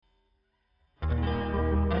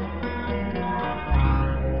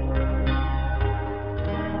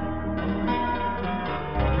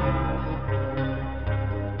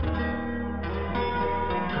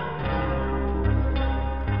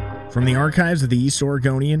From the archives of the East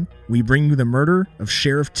Oregonian, we bring you the murder of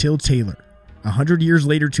Sheriff Till Taylor. 100 years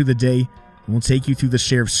later to the day, we'll take you through the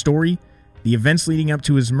sheriff's story, the events leading up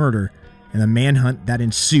to his murder, and the manhunt that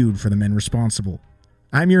ensued for the men responsible.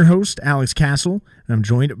 I'm your host, Alex Castle, and I'm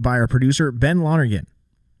joined by our producer, Ben Lonergan.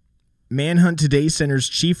 Manhunt today centers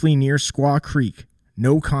chiefly near Squaw Creek.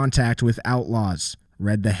 No contact with outlaws,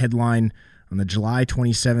 read the headline on the July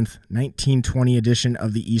 27th, 1920 edition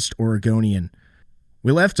of the East Oregonian.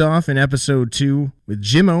 We left off in episode 2 with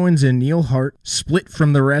Jim Owens and Neil Hart split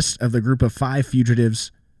from the rest of the group of 5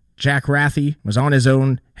 fugitives. Jack Rathie was on his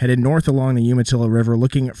own, headed north along the Umatilla River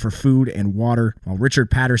looking for food and water, while Richard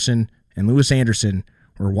Patterson and Lewis Anderson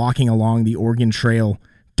were walking along the Oregon Trail,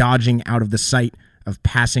 dodging out of the sight of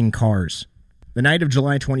passing cars. The night of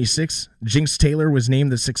July 26, Jinx Taylor was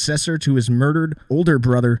named the successor to his murdered older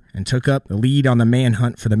brother and took up the lead on the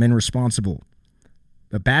manhunt for the men responsible.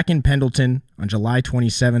 But back in Pendleton, on July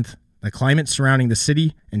 27th, the climate surrounding the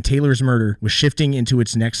city and Taylor's murder was shifting into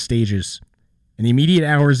its next stages. In the immediate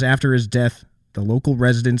hours after his death, the local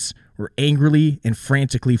residents were angrily and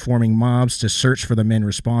frantically forming mobs to search for the men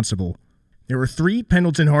responsible. There were 3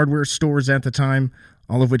 Pendleton hardware stores at the time,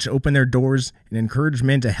 all of which opened their doors and encouraged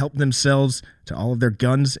men to help themselves to all of their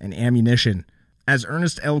guns and ammunition. As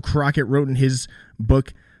Ernest L. Crockett wrote in his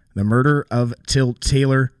book, The Murder of Till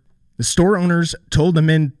Taylor, the store owners told the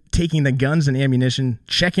men taking the guns and ammunition,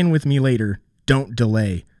 "Check in with me later, don't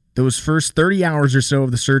delay." Those first 30 hours or so of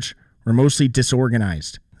the search were mostly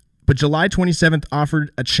disorganized. But July 27th offered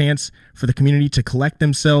a chance for the community to collect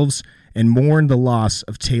themselves and mourn the loss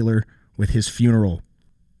of Taylor with his funeral.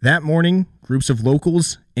 That morning, groups of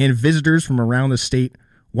locals and visitors from around the state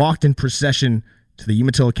walked in procession to the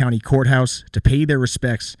Umatilla County Courthouse to pay their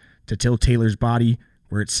respects to Till Taylor's body,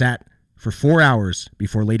 where it sat for 4 hours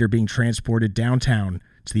before later being transported downtown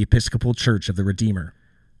to the Episcopal Church of the Redeemer.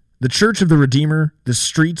 The Church of the Redeemer, the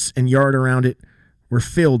streets and yard around it, were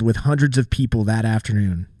filled with hundreds of people that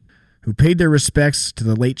afternoon, who paid their respects to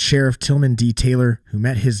the late Sheriff Tillman D. Taylor, who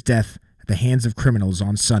met his death at the hands of criminals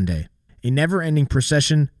on Sunday. A never-ending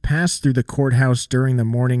procession passed through the courthouse during the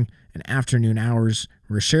morning and afternoon hours,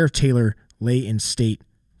 where Sheriff Taylor lay in state,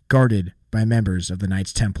 guarded by members of the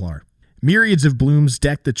Knights Templar. Myriads of blooms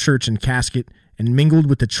decked the church and casket, and mingled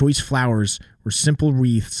with the choice flowers were simple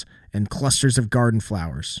wreaths and clusters of garden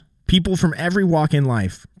flowers. People from every walk in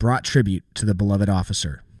life brought tribute to the beloved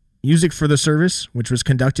officer. Music for the service, which was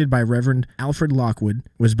conducted by Reverend Alfred Lockwood,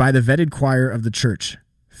 was by the vetted choir of the church.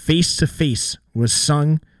 Face to Face was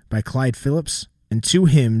sung by Clyde Phillips, and 2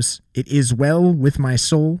 hymns, It Is Well With My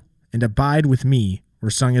Soul and Abide With Me,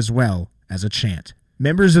 were sung as well as a chant.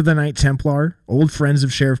 Members of the Knight Templar, old friends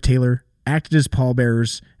of Sheriff Taylor, acted as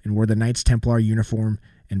pallbearers and wore the Knights Templar uniform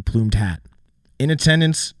and plumed hat. In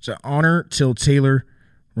attendance to honor Till Taylor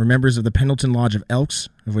were members of the Pendleton Lodge of Elks,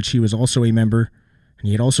 of which he was also a member, and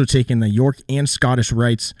he had also taken the York and Scottish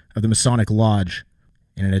rites of the Masonic Lodge.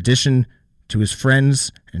 And in addition to his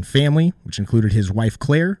friends and family, which included his wife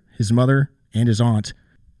Claire, his mother, and his aunt,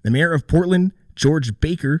 the mayor of Portland, George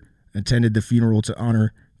Baker, attended the funeral to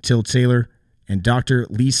honor Till Taylor, and Dr.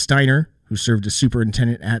 Lee Steiner, who served as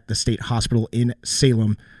superintendent at the state hospital in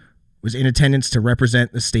Salem, was in attendance to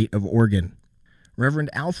represent the state of Oregon. Reverend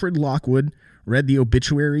Alfred Lockwood read the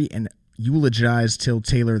obituary and eulogized Till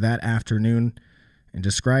Taylor that afternoon and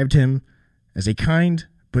described him as a kind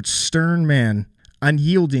but stern man,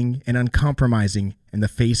 unyielding and uncompromising in the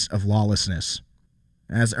face of lawlessness.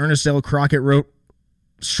 As Ernest L. Crockett wrote,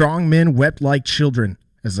 "Strong men wept like children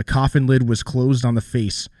as the coffin lid was closed on the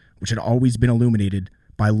face, which had always been illuminated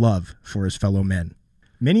by love for his fellow men."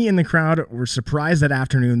 Many in the crowd were surprised that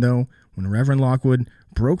afternoon, though, when Reverend Lockwood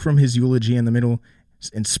broke from his eulogy in the middle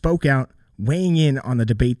and spoke out, weighing in on the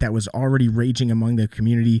debate that was already raging among the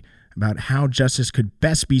community about how justice could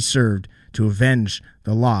best be served to avenge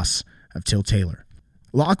the loss of Till Taylor.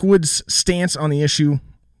 Lockwood's stance on the issue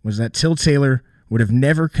was that Till Taylor would have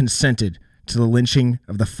never consented to the lynching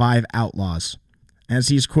of the 5 outlaws. As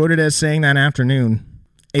he's quoted as saying that afternoon,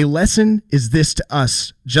 "A lesson is this to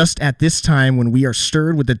us, just at this time when we are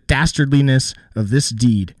stirred with the dastardliness of this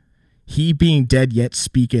deed. He being dead yet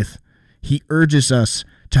speaketh. He urges us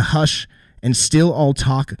to hush and still all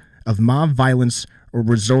talk of mob violence or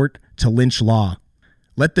resort to lynch law.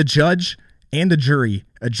 Let the judge and the jury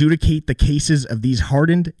adjudicate the cases of these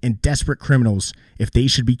hardened and desperate criminals if they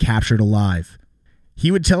should be captured alive."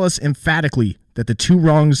 He would tell us emphatically that the 2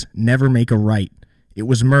 wrongs never make a right. It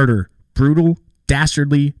was murder, brutal,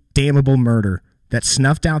 dastardly, damnable murder, that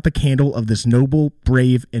snuffed out the candle of this noble,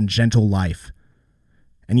 brave, and gentle life.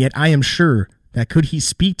 And yet I am sure that could he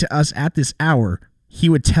speak to us at this hour, he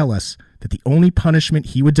would tell us that the only punishment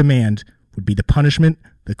he would demand would be the punishment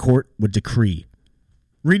the court would decree.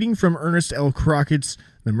 Reading from Ernest L. Crockett's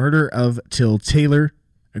The Murder of Till Taylor,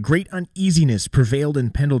 a great uneasiness prevailed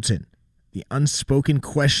in Pendleton. The unspoken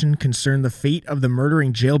question concerned the fate of the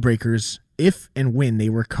murdering jailbreakers if and when they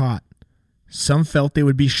were caught. Some felt they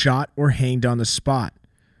would be shot or hanged on the spot.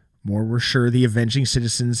 More were sure the avenging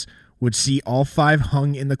citizens would see all 5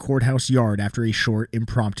 hung in the courthouse yard after a short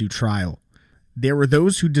impromptu trial. There were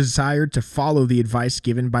those who desired to follow the advice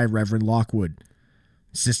given by Reverend Lockwood,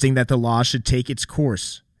 insisting that the law should take its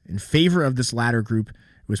course. In favor of this latter group, it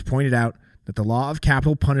was pointed out that the law of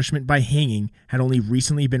capital punishment by hanging had only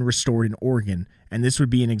recently been restored in Oregon, and this would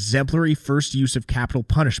be an exemplary first use of capital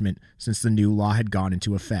punishment since the new law had gone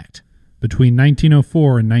into effect. Between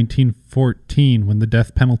 1904 and 1914, when the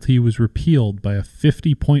death penalty was repealed by a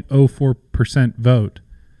 50.04% vote,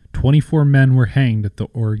 24 men were hanged at the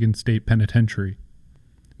Oregon State Penitentiary.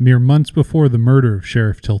 Mere months before the murder of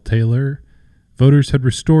Sheriff Till Taylor, voters had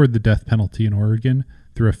restored the death penalty in Oregon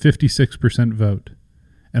through a 56% vote.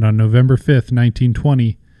 And on November 5,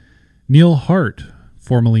 1920, Neil Hart,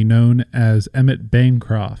 formerly known as Emmett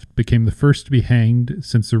Bancroft, became the first to be hanged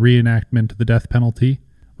since the reenactment of the death penalty,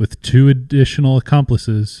 with 2 additional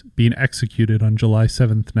accomplices being executed on July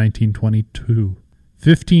 7, 1922.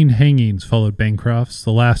 15 hangings followed Bancroft's,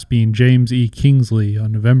 the last being James E. Kingsley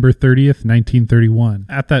on November 30th, 1931.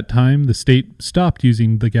 At that time, the state stopped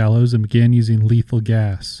using the gallows and began using lethal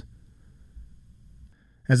gas.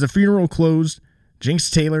 As the funeral closed, Jinx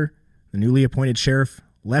Taylor, the newly appointed sheriff,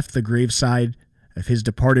 left the graveside of his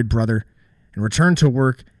departed brother and returned to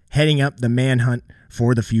work heading up the manhunt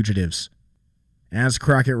for the fugitives. As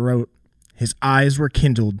Crockett wrote, his eyes were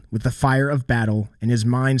kindled with the fire of battle and his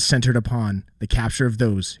mind centered upon the capture of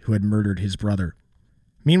those who had murdered his brother.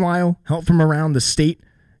 Meanwhile, help from around the state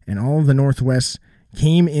and all of the Northwest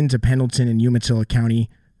came into Pendleton and Umatilla County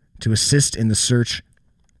to assist in the search.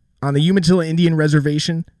 On the Umatilla Indian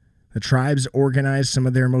Reservation, the tribes organized some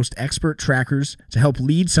of their most expert trackers to help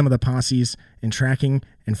lead some of the posses in tracking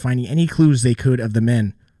and finding any clues they could of the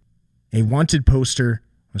men. A wanted poster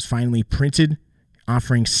was finally printed,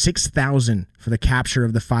 offering $6,000 for the capture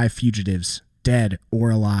of the 5 fugitives, dead or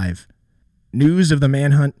alive. News of the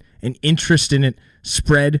manhunt and interest in it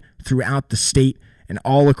spread throughout the state and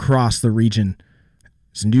all across the region.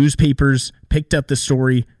 Some newspapers picked up the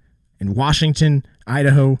story in Washington,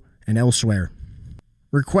 Idaho, and elsewhere.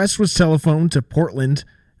 Request was telephoned to Portland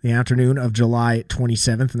the afternoon of July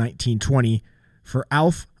 27, 1920, for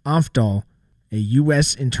Alf Afdahl, a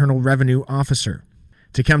U.S. Internal Revenue officer,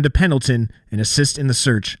 to come to Pendleton and assist in the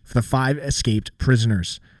search for the 5 escaped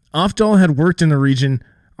prisoners. Afdahl had worked in the region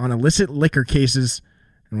on illicit liquor cases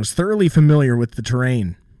and was thoroughly familiar with the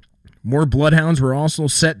terrain. More bloodhounds were also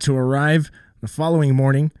set to arrive the following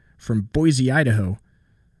morning from Boise, Idaho.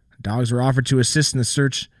 Dogs were offered to assist in the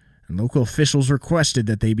search, and local officials requested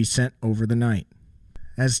that they be sent over the night.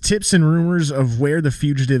 As tips and rumors of where the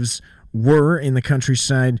fugitives were in the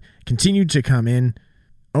countryside continued to come in,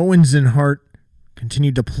 Owens and Hart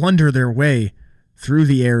continued to plunder their way through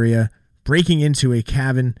the area, breaking into a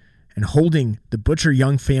cabin and holding the Butcher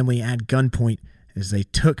Young family at gunpoint as they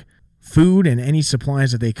took food and any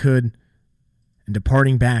supplies that they could and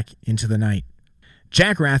departing back into the night.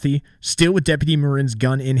 Jack Rathie, still with Deputy Marin's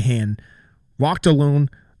gun in hand, walked alone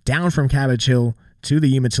down from Cabbage Hill to the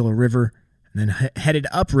Umatilla River and then headed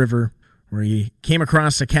upriver where he came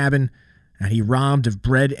across a cabin that he robbed of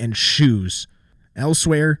bread and shoes.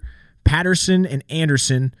 Elsewhere, Patterson and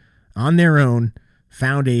Anderson, on their own,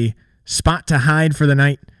 found a spot to hide for the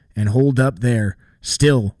night and holed up there,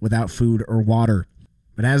 still without food or water.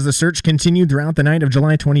 But as the search continued throughout the night of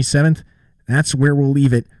July 27th, that's where we'll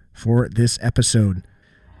leave it for this episode.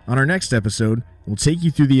 On our next episode, we'll take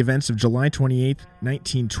you through the events of July 28th,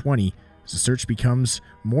 1920, as the search becomes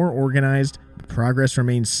more organized, but progress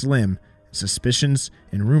remains slim, and suspicions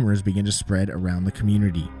and rumors begin to spread around the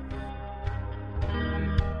community.